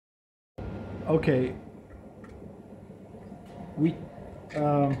Okay, we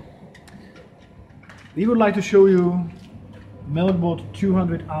would like to show you Milkbot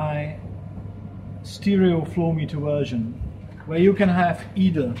 200i stereo flow meter version, where you can have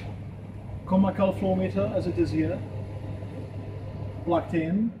either comical flow meter as it is here plugged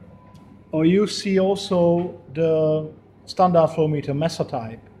in, or you see also the standard flow meter Mesa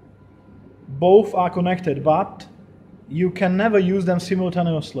type. Both are connected, but you can never use them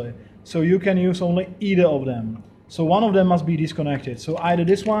simultaneously, so you can use only either of them. So one of them must be disconnected, so either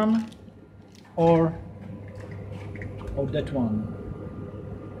this one or that one.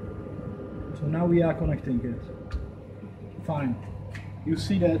 So now we are connecting it. Fine. You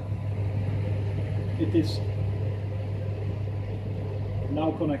see that it is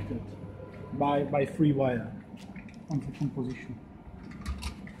now connected by free wire on different position.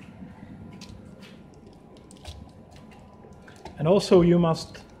 And also you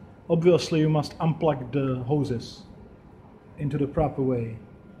must unplug the hoses into the proper way.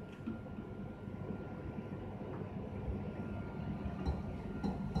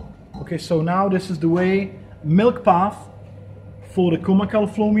 Okay, so now this is the way milk path for the comical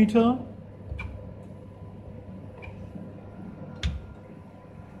flow meter.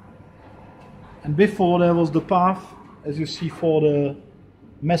 And before there was the path, as you see, for the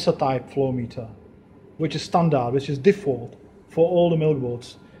Mesa type flow meter, which is standard, which is default for all the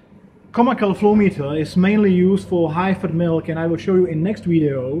Milkbots. Comical flow meter is mainly used for high fat milk, and I will show you in next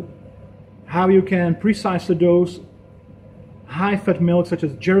video how you can precisely dose high fat milk such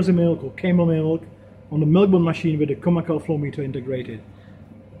as Jersey milk or camel milk on the Milkbot machine with the comical flow meter integrated.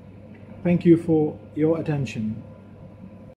 Thank you for your attention.